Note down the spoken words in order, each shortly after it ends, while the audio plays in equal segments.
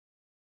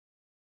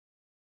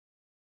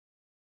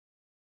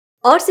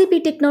RCP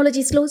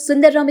technologies లో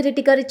సుందర్ రామి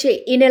రెడ్డి గారిచే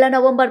ఈ నెల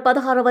నవంబర్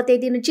 16వ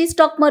తేదీ నుంచి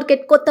స్టాక్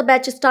మార్కెట్ కొత్త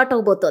బ్యాచ్ స్టార్ట్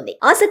అవబోతోంది.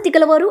 ఆసక్తి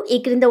గలవారు ఈ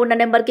క్రింద ఉన్న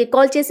నెంబర్ కి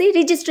కాల్ చేసి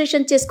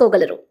రిజిస్ట్రేషన్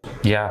చేసుకోగలరు.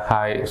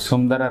 Hi,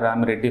 Sundara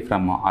Rami Reddy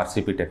from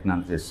RCP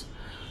Technologies.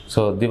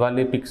 So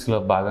Diwali పిక్స్లో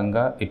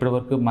భాగంగా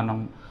ఇప్పటివరకు మనం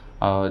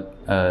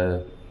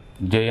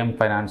జేఎం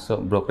ఫైనాన్స్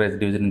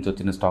బ్రోకరేజ్ డివిజన్ నుంచి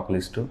వచ్చిన stock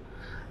list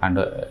and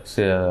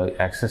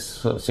access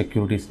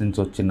securities నుంచి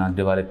వచ్చిన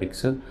దివాళీ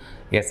పిక్స్,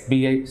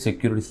 ఎస్బీఐ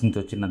సెక్యూరిటీస్ నుంచి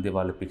వచ్చిన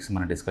దివాళీ పిక్స్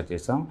మనం డిస్కస్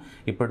చేసాం.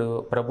 ఇప్పుడు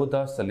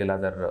ప్రభుదాస్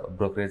లీలాధర్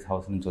బ్రోకరేజ్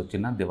హౌస్ నుంచి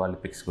వచ్చిన దివాళీ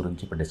పిక్స్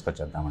గురించి ఇప్పుడు డిస్కస్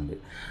చేద్దామండి.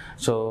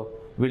 సో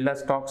వీళ్ళ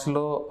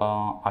స్టాక్స్లో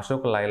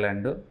అశోక్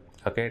లైలాండ్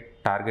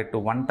టార్గెట్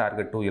 1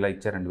 టార్గెట్ 2 ఇలా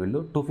ఇచ్చారండి.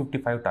 వీళ్ళు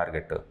 255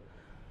 target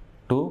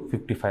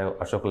 255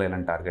 Ashok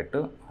Leyland target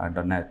and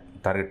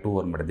target 2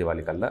 అనమాట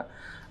దివాళీ కల్లా.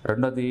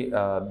 రెండోది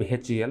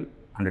బిహెచ్ఈఎల్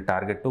అండ్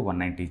టార్గెట్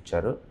 190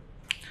 ఇచ్చారు.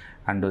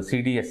 అండ్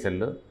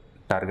సిడిఎస్ఎల్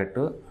టార్గెట్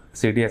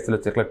సిడిఎస్ఎల్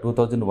వచ్చేట్లా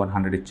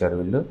 2100 ఇచ్చారు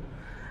వీళ్ళు.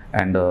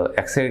 And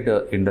Exide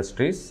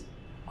industries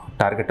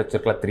target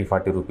వచ్చేట్లా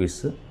 340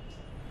 rupees.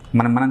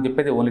 మనం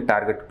చెప్పేది ఓన్లీ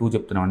టార్గెట్ 2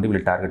 చెప్తున్నామండి.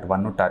 వీళ్ళు target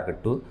 1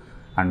 target 2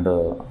 and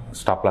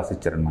stop loss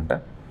ఇచ్చారనమాట.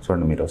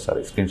 చూడండి, మీరు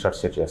ఒకసారి స్క్రీన్ షాట్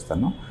షేర్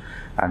చేస్తాను.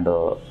 అండ్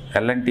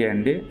ఎల్ఎన్టీ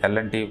అండి,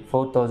 L&T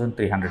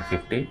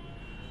 4350.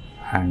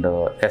 And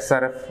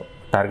SRF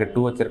target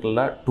 2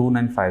 వచ్చేట్లా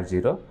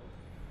 2950.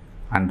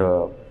 And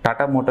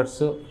Tata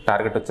Motors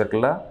target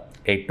వచ్చేట్లా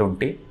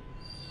 820.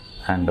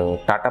 And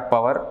Tata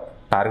power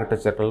target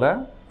వచ్చేట్లా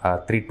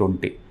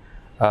 320.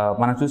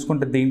 మనం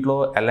చూసుకుంటే దీంట్లో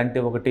ఎల్ఎన్టీ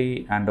ఒకటి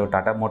అండ్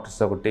టాటా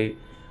మోటార్స్ ఒకటి,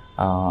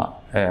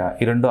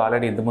 ఈ రెండు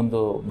ఆల్రెడీ ఇంతకుముందు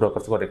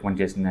బ్రోకర్స్ కూడా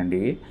రికమెండ్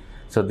చేసిందండి.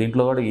 సో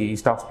దీంట్లో కూడా ఈ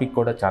స్టాక్స్ పిక్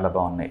కూడా చాలా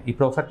బాగున్నాయి.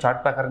 ఇప్పుడు ఒకసారి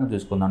చార్ట్ ప్రకారంగా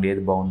చూసుకుందాం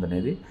ఏది బాగుంది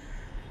అనేది.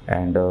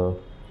 And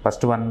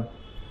first one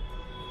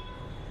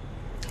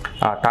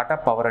Tata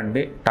power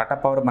అండి. టాటా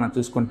పవర్ మనం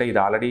చూసుకుంటే ఇది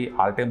ఆల్రెడీ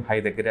ఆల్ టైమ్ హై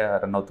దగ్గర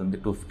రన్ అవుతుంది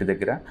 250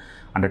 దగ్గర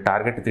అండ్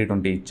టార్గెట్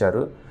 320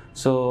 ఇచ్చారు.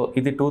 సో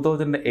ఇది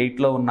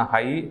 2008లో ఉన్న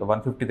హై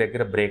 150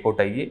 దగ్గర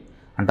బ్రేక్అవుట్ అయ్యి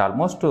అంటే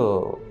ఆల్మోస్ట్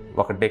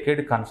ఒక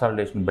డెకేడ్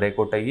కన్సాలిడేషన్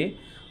బ్రేక్అవుట్ అయ్యి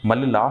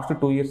మళ్ళీ లాస్ట్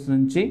 2 ఇయర్స్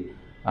నుంచి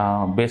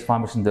బేస్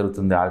ఫార్మేషన్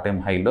జరుగుతుంది ఆల్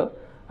టైమ్ హైలో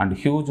అండ్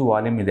హ్యూజ్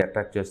వాల్యూమ్ ఇది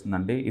అట్రాక్ట్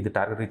చేస్తుందండి. ఇది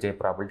టార్గెట్ రీచ్ అయ్యే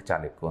ప్రాబిలిటీ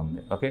చాలా ఎక్కువ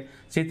ఉంది.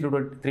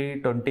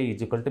 C320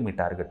 ఈజ్ మీ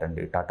టార్గెట్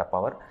అండి టాటా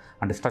పవర్.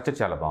 అండ్ స్ట్రక్చర్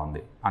చాలా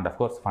బాగుంది అండ్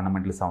అఫ్కోర్స్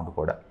ఫండమెంటల్ సౌండ్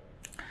కూడా.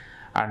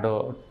 అండ్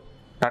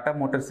టాటా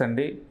మోటార్స్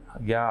అండి,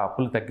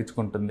 అప్పులు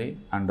తగ్గించుకుంటుంది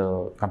అండ్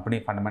కంపెనీ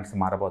ఫండమెంటల్స్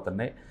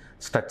మారబోతున్నాయి.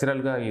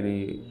 స్ట్రక్చరల్గా ఇది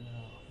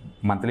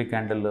మంత్లీ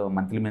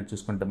మీద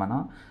చూసుకుంటే మనం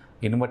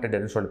ఇన్వర్టెడ్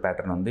ఎన్షోల్డ్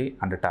ప్యాటర్న్ ఉంది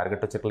అండ్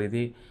టార్గెట్ వచ్చేట్లు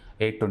ఇది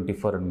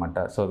 824 అనమాట.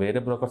 సో వేరే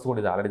బ్రోకర్స్ కూడా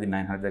ఇది ఆల్రెడీ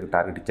 900 దగ్గర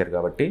టార్గెట్ ఇచ్చారు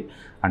కాబట్టి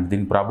అండ్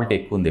దీనికి ప్రాబిలిటీ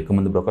ఎక్కువ ఉంది. ఎక్కువ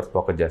మంది బ్రోకర్స్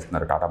ఫోకస్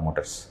చేస్తున్నారు టాటా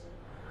మోటార్స్.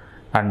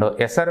 అండ్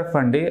ఎస్ఆర్ఎఫ్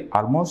అండి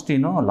ఆల్మోస్ట్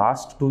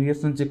లాస్ట్ 2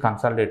 ఇయర్స్ నుంచి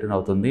కన్సాలిడేట్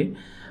అవుతుంది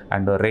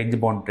అండ్ రేంజ్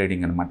బౌండ్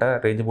ట్రేడింగ్ అనమాట.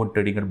 రేంజ్ బౌండ్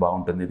ట్రేడింగ్ కూడా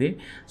బాగుంటుంది ఇది.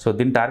 సో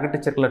దీని టార్గెట్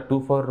ఇచ్చేట్లా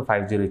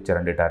 2450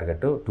 ఇచ్చారండి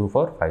టార్గెట్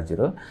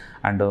 2450.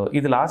 అండ్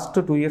ఇది లాస్ట్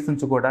 2 ఇయర్స్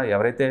నుంచి కూడా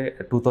ఎవరైతే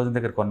 2000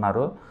 దగ్గర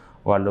కొన్నారో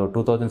వాళ్ళు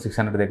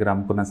 2600 దగ్గర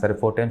అమ్ముకున్నా సరే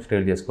 4 టైమ్స్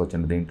ట్రేడ్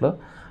చేసుకోవచ్చండి దీంట్లో.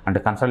 అంటే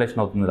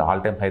కన్సల్టేషన్ అవుతుంది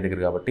ఆల్ టైమ్ హై దగ్గర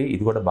కాబట్టి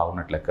ఇది కూడా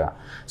బాగున్నట్లు లెక్క.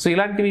 సో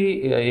ఇలాంటివి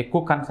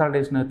ఎక్కువ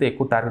కన్సల్టేషన్ అయితే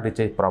ఎక్కువ టార్గెట్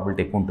ఇచ్చే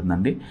ప్రాబిలిటీ ఎక్కువ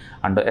ఉంటుందండి.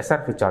 And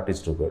SRP chart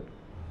is too good.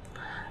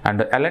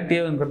 And L&T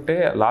ఏంటంటే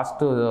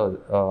లాస్ట్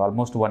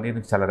ఆల్మోస్ట్ 1 ఇయర్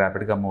నుంచి చాలా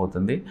ర్యాపిడ్గా మూవ్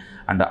అవుతుంది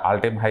and all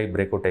time high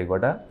breakout అయ్యి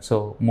కూడా. సో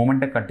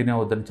మూమెంటే కంటిన్యూ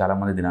అవుతుందని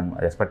చాలామంది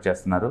దీన్ని ఎక్స్పెక్ట్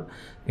చేస్తున్నారు.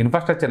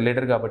 ఇన్ఫ్రాస్ట్రక్చర్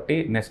లీడర్ కాబట్టి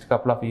next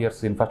couple of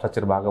years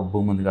infrastructure బాగా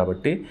భూమి ఉంది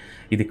కాబట్టి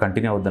ఇది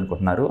కంటిన్యూ అవుద్ది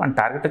అనుకుంటున్నారు. అండ్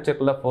టార్గెట్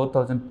వచ్చేట్లా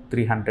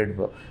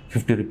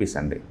 4350 రూపీస్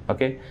అండి.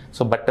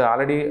 సో బట్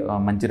ఆల్రెడీ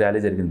మంచి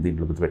ర్యాలీ జరిగింది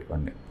దీంట్లో,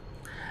 గుర్తుపెట్టుకోండి.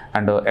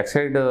 And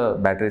Exide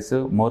batteries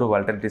more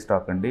volatility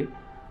stock అండి.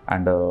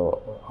 అండ్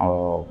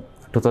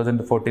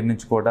 2014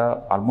 నుంచి కూడా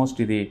ఆల్మోస్ట్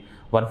ఇది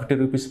 150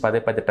 రూపీస్ పదే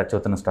టచ్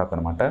అవుతున్న స్టాక్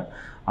అనమాట.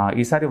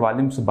 ఈసారి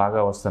వాల్యూమ్స్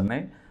బాగా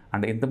వస్తున్నాయి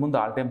అండ్ ఇంతకుముందు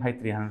ఆల్ టైమ్ హై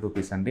 300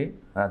 రూపీస్ అండి.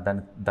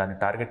 దాని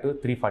టార్గెట్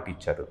 340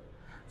 ఇచ్చారు.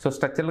 సో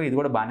స్ట్రక్చర్లో ఇది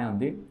కూడా బాగానే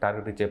ఉంది,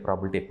 టార్గెట్ ఇచ్చే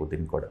ప్రాబిలిటీ ఎక్కువ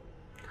దీనికి కూడా.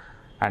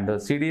 అండ్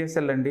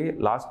సిడిఎస్ఎల్ అండి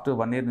లాస్ట్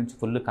 1 ఇయర్ నుంచి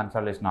ఫుల్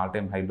కన్సాలిడేషన్ ఆల్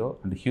టైమ్ హైలో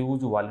అండ్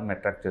హ్యూజ్ వాల్యూమ్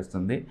అట్రాక్ట్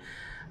చేస్తుంది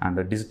అండ్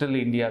డిజిటల్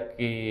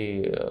ఇండియాకి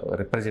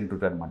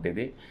రిప్రజెంటేటివ్ అనమాట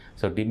ఇది.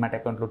 సో డిమాట్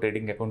అకౌంట్లు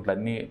ట్రేడింగ్ అకౌంట్లు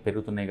అన్నీ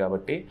పెరుగుతున్నాయి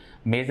కాబట్టి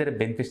మేజర్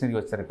బెనిఫిషనరీ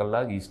వచ్చేసరికల్లా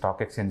ఈ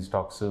stock exchange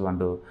stocks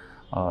and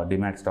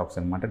demat stocks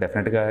అనమాట.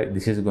 డెఫినెట్గా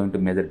this is going to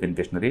major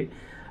beneficiary.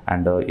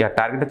 And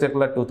target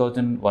వచ్చేసరికల్లా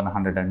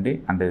 2100 అండి.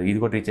 అండ్ ఇది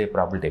కూడా రీచ్ అయ్యే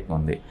ప్రాబిలిటీ ఎక్కువ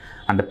ఉంది.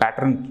 And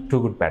pattern too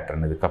good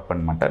pattern ఇది కప్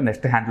అనమాట.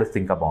 నెక్స్ట్ హ్యాండ్లు వస్తే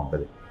ఇంకా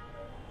బాగుంటుంది.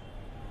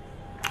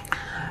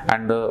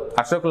 And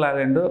Ashok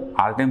Leyland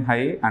all time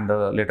high and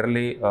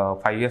literally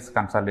 5 years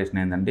consolidation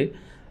అయిందండి.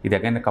 ఇది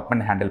again cup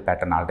and handle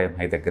pattern all time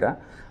high దగ్గర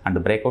అండ్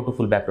బ్రేక్అవుట్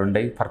ఫుల్ బ్యాక్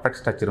ఉండే పర్ఫెక్ట్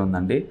స్ట్రక్చర్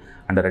ఉందండి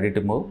and ready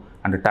to move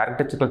and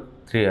target వచ్చి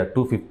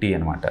 250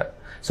 అనమాట.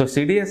 సో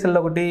సిడిఎస్ఎల్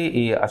ఒకటి,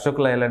 ఈ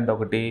Ashok Leyland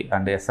ఒకటి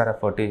అండ్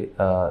ఎస్ఆర్ఎఫ్ ఒకటి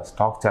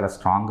స్టాక్ చాలా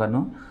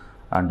స్ట్రాంగ్గాను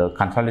అండ్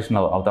కన్సల్టేషన్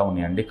అవుతూ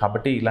ఉన్నాయండి.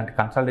 కాబట్టి ఇలాంటి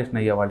కన్సల్టేషన్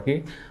అయ్యే వాళ్ళకి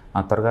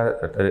త్వరగా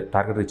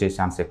టార్గెట్ రీచ్ అయ్యే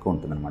ఛాన్స్ ఎక్కువ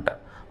ఉంటుందన్నమాట.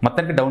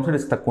 మొత్తానికి డౌన్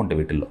సైడ్ తక్కువ ఉంటాయి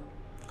వీటిల్లో.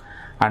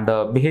 అండ్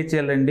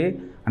బిహెచ్ఎల్ అండి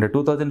అంటే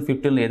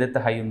 2015లో ఏదైతే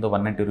హై ఉందో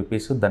 190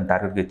 రూపీస్ దాని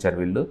టార్గెట్గా ఇచ్చారు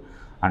వీళ్ళు.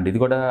 అండ్ ఇది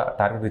కూడా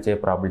టార్గెట్ రీచ్ అయ్యే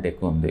ప్రాబిలిటీ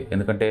ఎక్కువ ఉంది.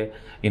 ఎందుకంటే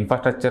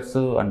infrastructures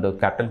and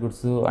capital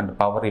goods and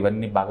power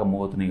ఇవన్నీ బాగా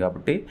మూవ్ అవుతున్నాయి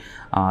కాబట్టి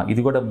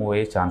ఇది కూడా మూవ్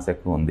అయ్యే ఛాన్స్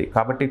ఎక్కువ ఉంది.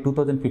 కాబట్టి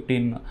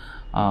 2015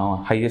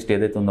 హైయెస్ట్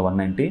ఏదైతే ఉందో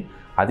 190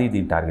 అది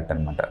దీని టార్గెట్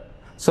అనమాట.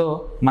 సో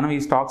మనం ఈ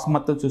స్టాక్స్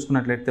మొత్తం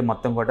చూసుకున్నట్లయితే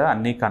మొత్తం కూడా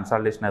అన్ని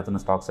కన్సాలిడేషన్ అవుతున్న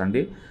స్టాక్స్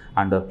అండి.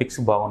 అండ్ పిక్స్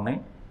బాగున్నాయి.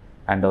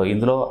 అండ్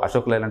ఇందులో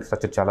అశోక్ లైలాండ్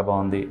స్ట్రక్చర్ చాలా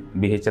బాగుంది,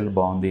 బిహెచ్ఎల్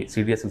బాగుంది,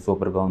 సిడిఎస్ఎల్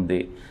సూపర్గా ఉంది,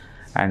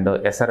 అండ్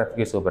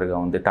ఎస్ఆర్ఎఫ్కి సూపర్గా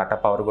ఉంది, టాటా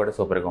పవర్ కూడా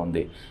సూపర్గా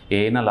ఉంది.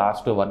 ఏదైనా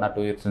లాస్ట్ 1 or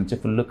 2 years నుంచి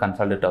ఫుల్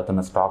కన్సాలిడేట్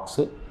అవుతున్న stocks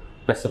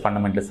plus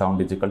fundamental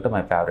sound equal to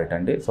my favourite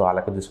అండి. సో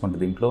అలాగే చూసుకుంటే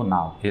దీంట్లో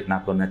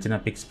నాకు నచ్చిన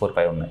పిక్స్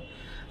 4-5 ఉన్నాయి.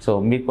 సో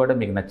మీకు కూడా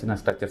మీకు నచ్చిన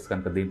స్ట్రక్చర్స్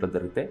కనుక దీంట్లో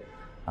దొరికితే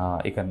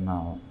you can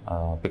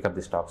pick up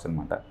the stocks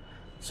అనమాట.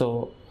 సో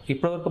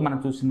ఇప్పటివరకు మనం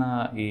చూసిన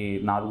ఈ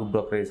 4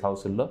 బ్రోకరేజ్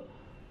హౌసుల్లో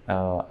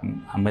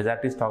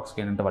మెజారిటీ స్టాక్స్కి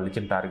ఏంటంటే వాళ్ళు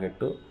ఇచ్చిన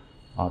టార్గెట్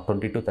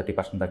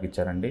 20-30% దాకా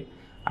ఇచ్చారండి.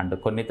 అండ్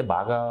కొన్ని అయితే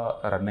బాగా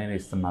రన్ అయిన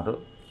ఇస్తున్నారు,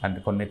 అండ్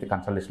కొన్ని అయితే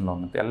కన్సల్టేషన్లో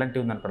ఉన్నది. ఎల్ఎన్టీ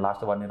ఉందనుకో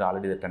లాస్ట్ 1 year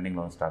ఆల్రెడీ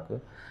ట్రెండింగ్లో ఉన్న స్టాక్,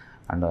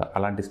 అండ్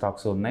అలాంటి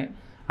స్టాక్స్ ఉన్నాయి.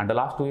 అండ్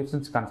లాస్ట్ 2 years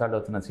నుంచి కన్సల్ట్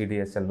అవుతున్న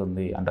సిడిఎస్ఎల్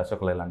ఉంది, అండ్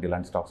అశోక్ లైలాండ్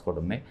ఇలాంటి స్టాక్స్ కూడా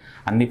ఉన్నాయి.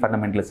 అన్ని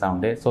ఫండమెంటల్స్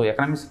ఉండే. సో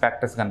ఎకనామిక్స్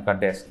ఫ్యాక్టర్స్ కనుక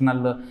అంటే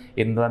ఎక్స్టర్నల్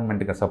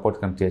ఎన్విరాన్మెంట్గా సపోర్ట్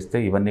కనుక చేస్తే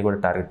ఇవన్నీ కూడా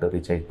టార్గెట్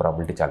రీచ్ అయ్యే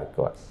ప్రాబిలిటీ చాలా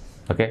ఎక్కువ.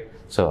 Okay,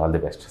 so all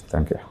the best.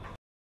 Thank you.